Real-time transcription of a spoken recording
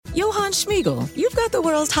Johann Schmiegel, you've got the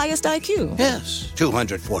world's highest IQ. Yes,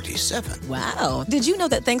 247. Wow. Did you know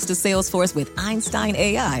that thanks to Salesforce with Einstein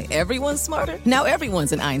AI, everyone's smarter? Now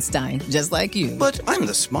everyone's an Einstein, just like you. But I'm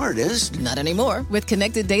the smartest. Not anymore. With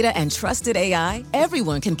connected data and trusted AI,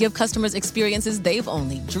 everyone can give customers experiences they've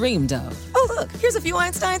only dreamed of. Oh, look, here's a few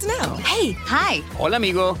Einsteins now. Hey, hi. Hola,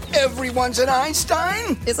 amigo. Everyone's an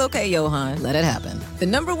Einstein? It's okay, Johan. Let it happen. The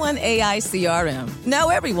 #1 AI CRM. Now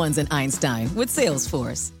everyone's an Einstein with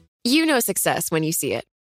Salesforce. You know success when you see it.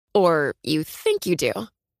 Or you think you do.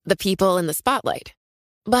 The people in the spotlight.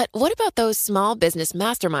 But what about those small business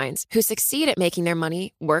masterminds who succeed at making their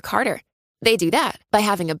money work harder? They do that by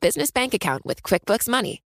having a business bank account with QuickBooks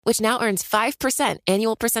Money, which now earns 5%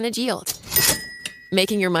 annual percentage yield.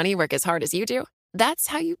 Making your money work as hard as you do? That's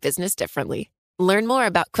how you business differently. Learn more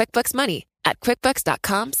about QuickBooks Money at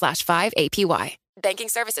quickbooks.com/5APY. Banking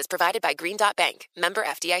services provided by Green Dot Bank. Member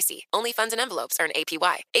FDIC. Only funds and envelopes earn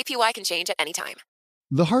APY. APY can change at any time.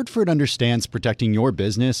 The Hartford understands protecting your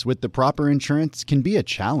business with the proper insurance can be a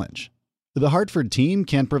challenge. The Hartford team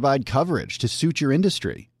can provide coverage to suit your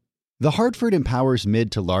industry. The Hartford empowers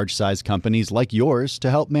mid to large-size companies like yours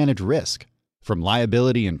to help manage risk, from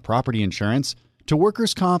liability and property insurance to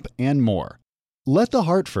workers' comp and more. Let The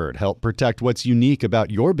Hartford help protect what's unique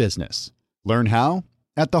about your business. Learn how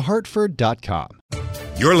at thehartford.com.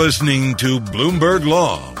 You're listening to Bloomberg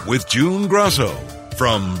Law with June Grosso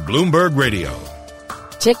from Bloomberg Radio.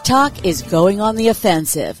 TikTok is going on the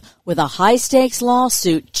offensive with a high-stakes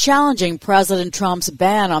lawsuit challenging President Trump's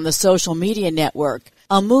ban on the social media network,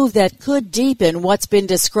 a move that could deepen what's been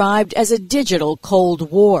described as a digital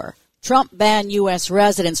Cold War. Trump banned U.S.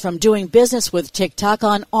 residents from doing business with TikTok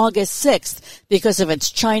on August 6th because of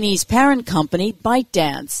its Chinese parent company,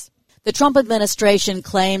 ByteDance. The Trump administration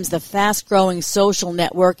claims the fast-growing social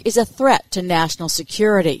network is a threat to national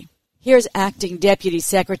security. Here's Acting Deputy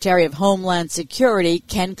Secretary of Homeland Security,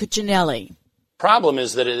 Ken Cuccinelli. Problem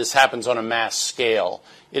is that this happens on a mass scale.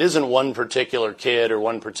 It isn't one particular kid or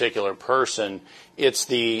one particular person. It's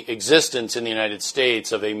the existence in the United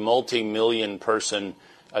States of a multi-million person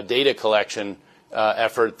data collection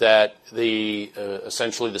effort that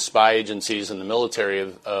essentially the spy agencies and the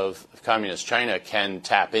military of Communist China can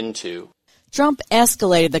tap into. Trump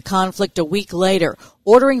escalated the conflict a week later,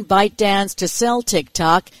 ordering ByteDance to sell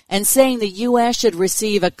TikTok and saying the U.S. should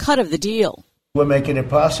receive a cut of the deal. We're making it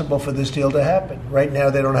possible for this deal to happen. Right now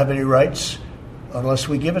they don't have any rights unless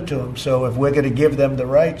we give it to them. So if we're going to give them the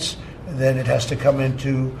rights, then it has to come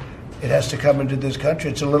into this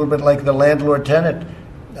country. It's a little bit like the landlord-tenant.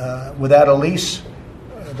 Without a lease,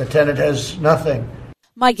 the tenant has nothing.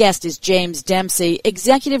 My guest is James Dempsey,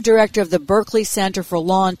 Executive Director of the Berkeley Center for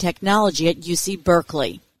Law and Technology at UC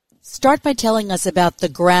Berkeley. Start by telling us about the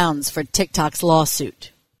grounds for TikTok's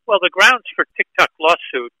lawsuit. Well, the grounds for TikTok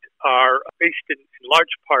lawsuit are based in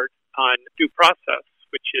large part on due process,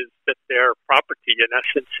 which is that their property, in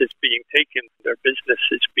essence, is being taken, their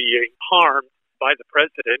business is being harmed by the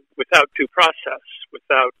president without due process,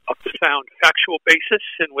 without a sound factual basis,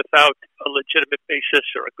 and without a legitimate basis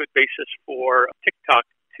or a good basis for TikTok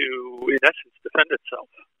to, in essence, defend itself.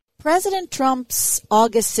 President Trump's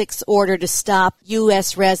August 6th order to stop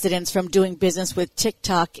U.S. residents from doing business with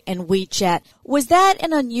TikTok and WeChat, was that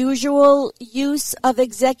an unusual use of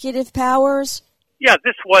executive powers? Yeah,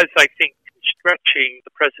 this was, I think, stretching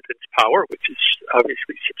the president's power, which is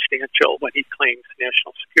obviously substantial when he claims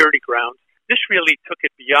national security grounds. This really took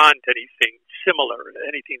it beyond anything similar,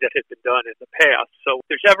 anything that had been done in the past. So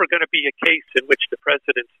if there's ever going to be a case in which the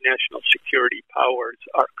president's national security powers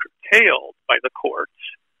are curtailed by the courts,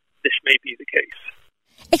 this may be the case.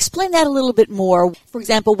 Explain that a little bit more. For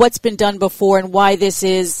example, what's been done before and why this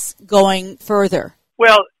is going further.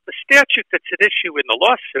 Well, the statute that's at issue in the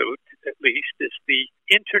lawsuit, at least, is the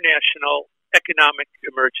International Economic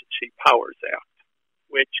Emergency Powers Act,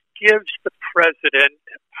 which gives the president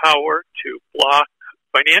power to block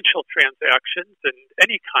financial transactions and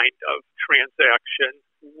any kind of transaction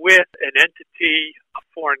with an entity, a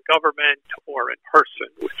foreign government, or in person,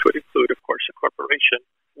 which would include, of course, a corporation,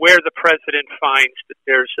 where the president finds that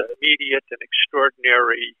there's an immediate and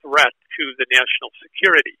extraordinary threat to the national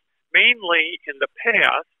security. Mainly in the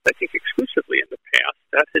past, I think exclusively in the past,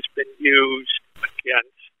 that has been used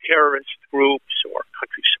against terrorist groups or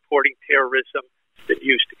countries supporting terrorism. It's been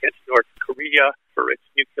used against North Korea for its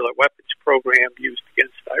nuclear weapons program, used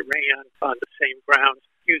against Iran on the same grounds,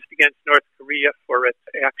 used against North Korea for its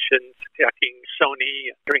actions attacking Sony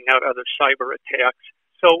and carrying out other cyber attacks.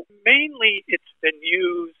 So mainly it's been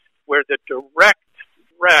used where the direct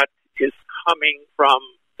threat is coming from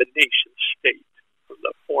the nation state, from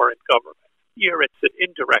the foreign government. Here it's an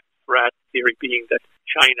indirect threat theory being that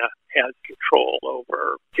China has control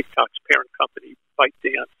over TikTok's parent company,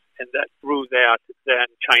 ByteDance, and that through that, then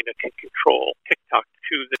China can control TikTok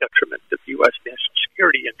to the detriment of U.S. national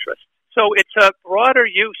security interests. So it's a broader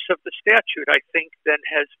use of the statute, I think, than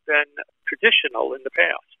has been traditional in the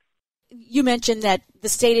past. You mentioned that the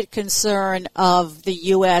stated concern of the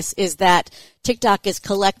U.S. is that TikTok is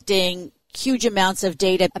collecting huge amounts of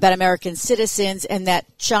data about American citizens and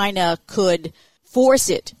that China could force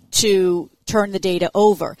it to turn the data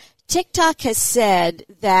over. TikTok has said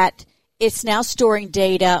that it's now storing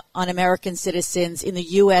data on American citizens in the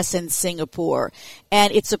U.S. and Singapore,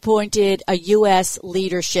 and it's appointed a U.S.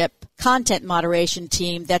 leadership content moderation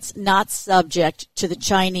team that's not subject to the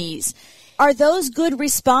Chinese. Are those good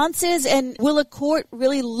responses, and will a court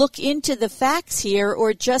really look into the facts here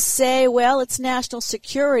or just say, well, it's national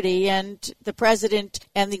security and the president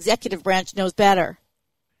and the executive branch knows better?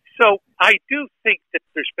 So I do think that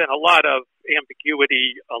there's been a lot of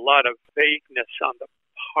ambiguity, a lot of vagueness on the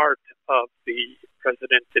part of the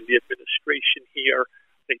president and the administration here.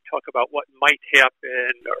 They talk about what might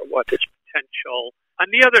happen or what is potential. On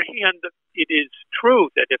the other hand, it is true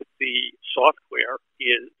that if the software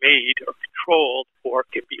is made or controlled or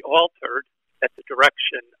can be altered at the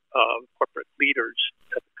direction of corporate leaders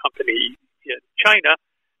at the company in China,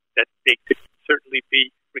 that they could certainly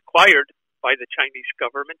be required by the Chinese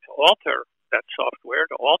government to alter that software,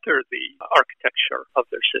 to alter the architecture of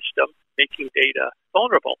their system, making data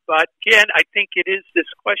vulnerable. But again, I think it is this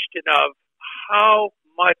question of how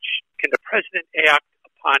much can the president act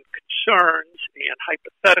upon concerns and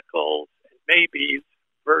hypotheticals and maybes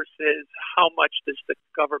versus how much does the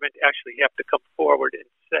government actually have to come forward and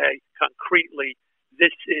say concretely,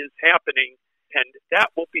 this is happening. And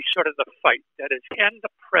that will be sort of the fight. That is, can the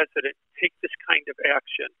president take this kind of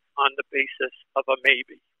action on the basis of a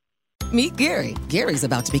maybe? Meet Gary. Gary's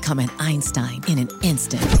about to become an Einstein in an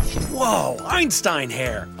instant. Whoa, Einstein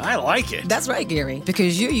hair. I like it. That's right, Gary,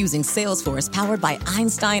 because you're using Salesforce powered by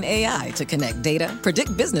Einstein AI to connect data,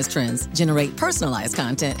 predict business trends, generate personalized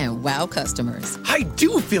content, and wow customers. I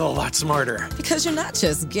do feel a lot smarter. Because you're not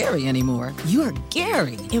just Gary anymore. You're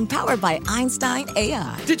Gary, empowered by Einstein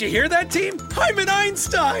AI. Did you hear that, team? I'm an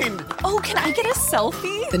Einstein. Oh, can I get a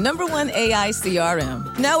selfie? The #1 AI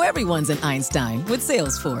CRM. Now everyone's an Einstein with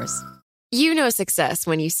Salesforce. You know success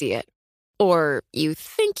when you see it. Or you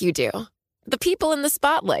think you do. The people in the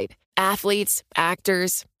spotlight. Athletes,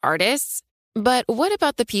 actors, artists. But what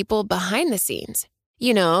about the people behind the scenes?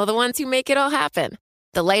 You know, the ones who make it all happen.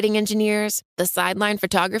 The lighting engineers, the sideline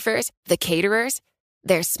photographers, the caterers.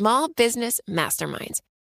 They're small business masterminds.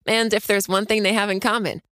 And if there's one thing they have in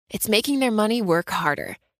common, it's making their money work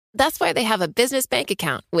harder. That's why they have a business bank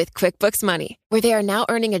account with QuickBooks Money, where they are now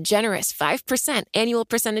earning a generous 5% annual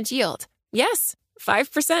percentage yield. Yes,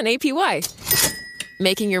 5% APY.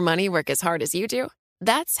 Making your money work as hard as you do?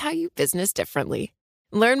 That's how you business differently.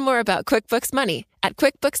 Learn more about QuickBooks Money at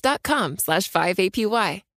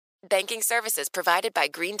quickbooks.com/5APY. Banking services provided by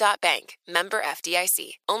Green Dot Bank, member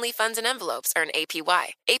FDIC. Only funds and envelopes earn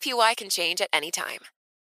APY. APY can change at any time.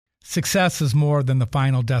 Success is more than the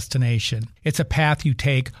final destination. It's a path you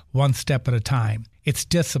take one step at a time. It's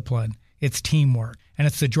discipline. It's teamwork. And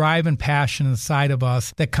it's the drive and passion inside of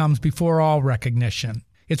us that comes before all recognition.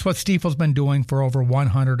 It's what Stifel's been doing for over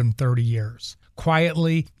 130 years.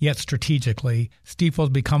 Quietly, yet strategically, Stifel's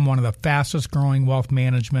become one of the fastest growing wealth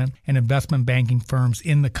management and investment banking firms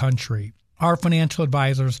in the country. Our financial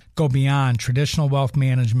advisors go beyond traditional wealth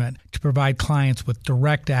management to provide clients with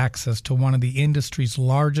direct access to one of the industry's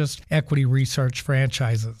largest equity research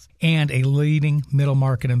franchises and a leading middle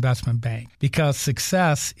market investment bank, because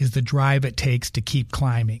success is the drive it takes to keep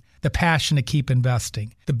climbing, the passion to keep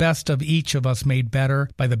investing, the best of each of us made better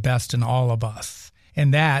by the best in all of us.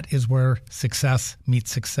 And that is where success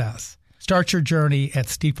meets success. Start your journey at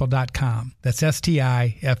Stifel.com. That's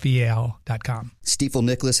Stifel.com. Stifel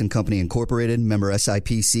Nicholas and Company Incorporated, member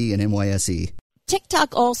SIPC and NYSE.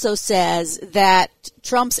 TikTok also says that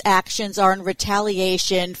Trump's actions are in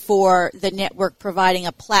retaliation for the network providing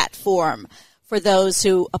a platform for those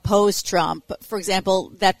who oppose Trump. For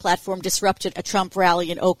example, that platform disrupted a Trump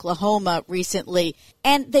rally in Oklahoma recently.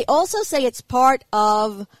 And they also say it's part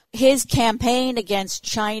of his campaign against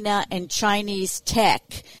China and Chinese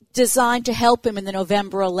tech, designed to help him in the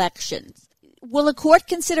November elections. Will a court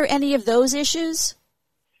consider any of those issues?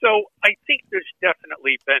 So I think there's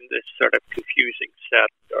definitely been this sort of confusing set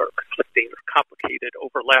or conflicting or complicated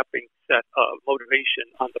overlapping set of motivation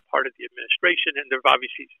on the part of the administration. And there have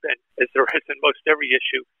obviously been, as there has in most every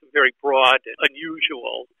issue, very broad and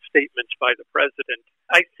unusual statements by the president.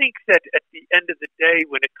 I think that at the end of the day,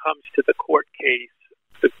 when it comes to the court case,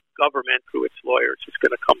 the government, through its lawyers, is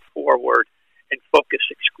going to come forward and focus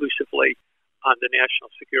exclusively on the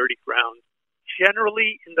national security ground.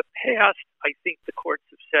 Generally, in the past, I think the courts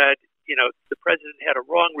have said, the president had a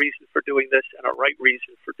wrong reason for doing this and a right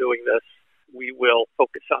reason for doing this. We will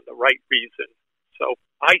focus on the right reason. So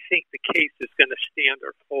I think the case is going to stand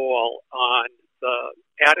or fall on the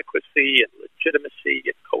adequacy and legitimacy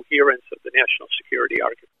and coherence of the national security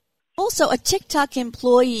argument. Also, a TikTok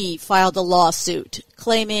employee filed a lawsuit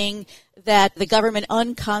claiming that the government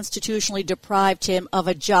unconstitutionally deprived him of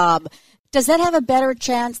a job. Does that have a better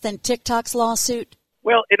chance than TikTok's lawsuit?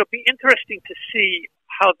 Well, it'll be interesting to see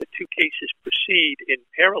how the two cases proceed in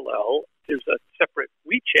parallel. There's a separate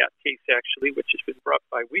WeChat case, actually, which has been brought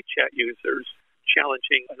by WeChat users,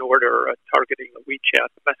 challenging an order targeting the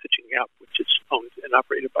WeChat messaging app, which is owned and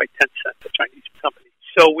operated by Tencent, a Chinese company.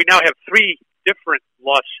 So we now have three different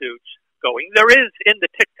lawsuits going. There is, in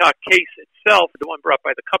the TikTok case itself, the one brought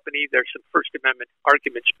by the company, there's some First Amendment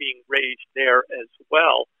arguments being raised there as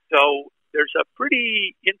well. So there's a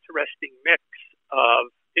pretty interesting mix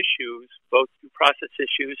of issues, both due process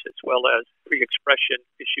issues as well as free expression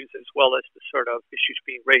issues, as well as the sort of issues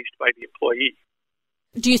being raised by the employee.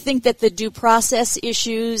 Do you think that the due process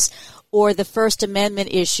issues or the First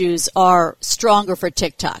Amendment issues are stronger for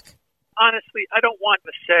TikTok? Honestly, I don't want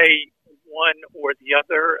to say one or the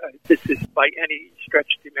other. This is, by any stretch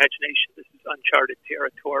of the imagination, this is uncharted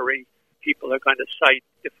territory. People are going to cite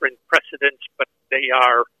different precedents, but they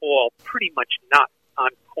are all pretty much not on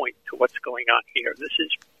point to what's going on here. This is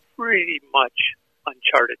pretty much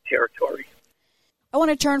uncharted territory. I want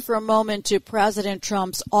to turn for a moment to President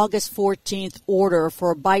Trump's August 14th order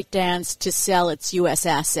for ByteDance to sell its U.S.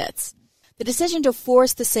 assets. The decision to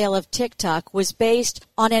force the sale of TikTok was based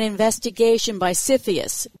on an investigation by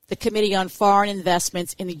CFIUS, the Committee on Foreign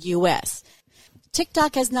Investments in the U.S.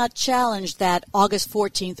 TikTok has not challenged that August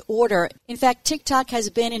 14th order. In fact, TikTok has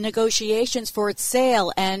been in negotiations for its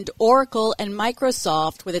sale, and Oracle and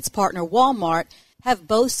Microsoft, with its partner Walmart, have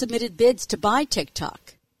both submitted bids to buy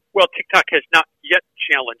TikTok. Well, TikTok has not yet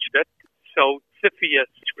challenged it. So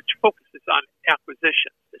CFIUS, which focuses on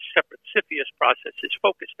acquisition, the separate CFIUS process is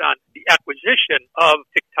focused on the acquisition of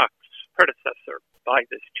TikTok's predecessor by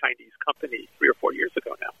this Chinese company 3 or 4 years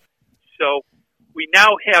ago now. So we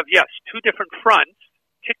now have, yes, two different fronts.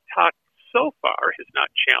 TikTok so far has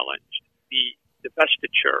not challenged the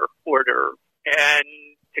divestiture order, and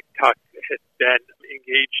TikTok has been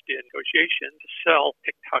engaged in negotiations to sell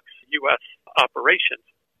TikTok's U.S. operations.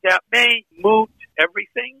 That may moot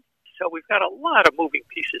everything. So we've got a lot of moving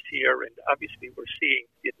pieces here, and obviously we're seeing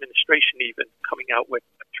the administration even coming out with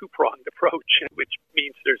a two-pronged approach, which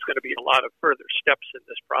means there's going to be a lot of further steps in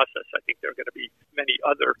this process. I think there are going to be many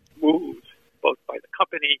other moves, both by the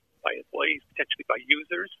company, by employees, potentially by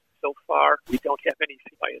users. So far, we don't have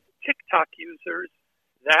anything by TikTok users.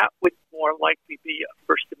 That would more likely be a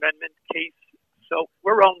First Amendment case. So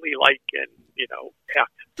we're only like in,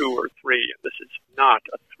 Act 2 or 3, and this is not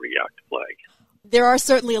a 3-act play. There are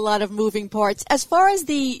certainly a lot of moving parts. As far as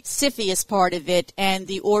the CFIUS part of it and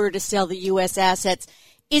the order to sell the U.S. assets,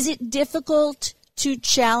 is it difficult to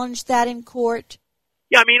challenge that in court?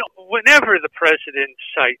 Yeah, whenever the president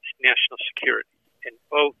cites national security, and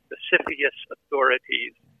both the CFIUS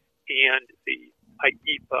authorities and the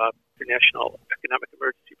IEEPA, International Economic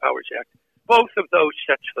Emergency Powers Act, both of those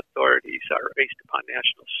sets of authorities are based upon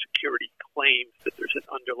national security claims that there's an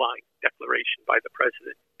underlying declaration by the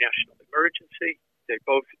president of national emergency. They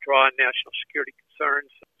both draw on national security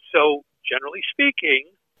concerns. So, generally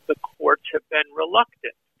speaking, the courts have been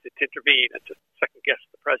reluctant to intervene and to second-guess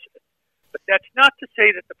the president. But that's not to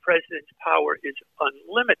say that the president's power is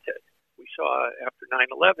unlimited. We saw after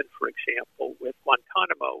 9/11, for example, with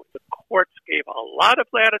Guantanamo, the courts gave a lot of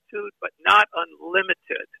latitude, but not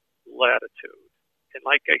unlimited latitude. And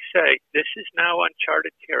like I say, this is now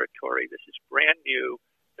uncharted territory. This is brand new.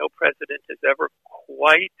 No president has ever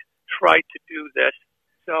quite tried to do this.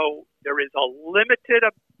 So there is a limited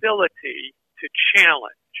ability to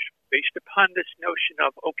challenge based upon this notion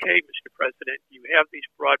of, okay, Mr. President, you have these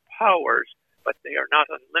broad powers, but they are not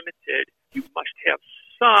unlimited. You must have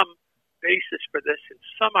some basis for this and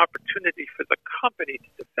some opportunity for the company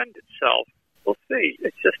to defend itself. We'll see.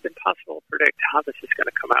 It's just impossible to predict how this is going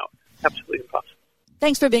to come out. Absolutely impossible.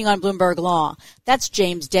 Thanks for being on Bloomberg Law. That's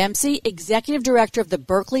James Dempsey, Executive Director of the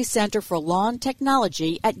Berkeley Center for Law and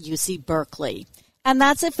Technology at UC Berkeley. And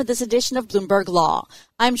that's it for this edition of Bloomberg Law.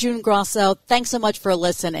 I'm June Grosso. Thanks so much for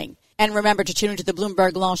listening. And remember to tune into the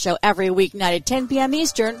Bloomberg Law Show every weeknight at 10 p.m.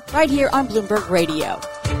 Eastern, right here on Bloomberg Radio.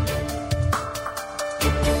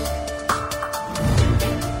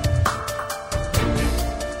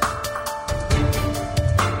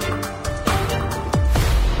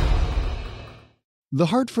 The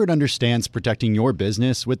Hartford understands protecting your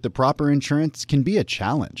business with the proper insurance can be a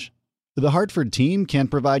challenge. The Hartford team can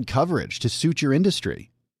provide coverage to suit your industry.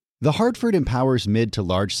 The Hartford empowers mid to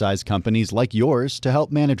large-size companies like yours to help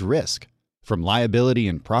manage risk, from liability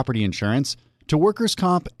and property insurance to workers'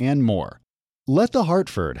 comp and more. Let The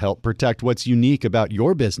Hartford help protect what's unique about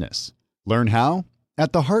your business. Learn how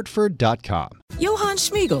at thehartford.com. Johann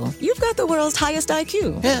Schmiegel, you've got the world's highest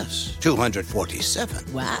IQ. Yes,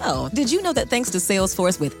 247. Wow. Did you know that thanks to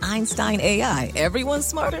Salesforce with Einstein AI, everyone's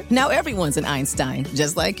smarter? Now everyone's an Einstein,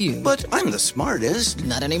 just like you. But I'm the smartest.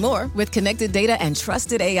 Not anymore. With connected data and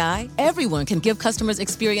trusted AI, everyone can give customers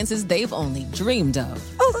experiences they've only dreamed of.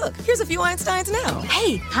 Oh, look, here's a few Einsteins now.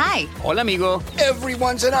 Hey, hi. Hola, amigo.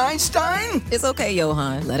 Everyone's an Einstein? It's okay,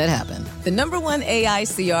 Johann. Let it happen. The #1 AI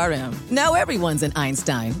CRM. Now everyone's an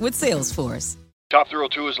Einstein with Salesforce. Top Thrill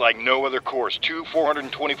 2 is like no other course. 2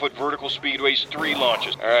 420-foot vertical speedways, 3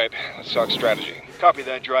 launches. All right, let's talk strategy. Copy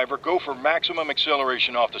that, driver. Go for maximum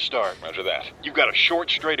acceleration off the start. Roger that. You've got a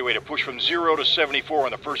short straightaway to push from 0 to 74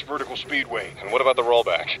 on the first vertical speedway. And what about the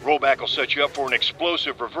rollback? Rollback will set you up for an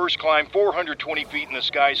explosive reverse climb 420 feet in the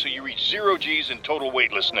sky so you reach 0 G's in total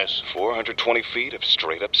weightlessness. 420 feet of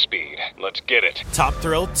straight-up speed. Let's get it. Top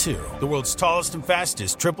Thrill 2, the world's tallest and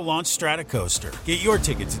fastest triple-launch strata coaster. Get your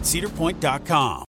tickets at cedarpoint.com.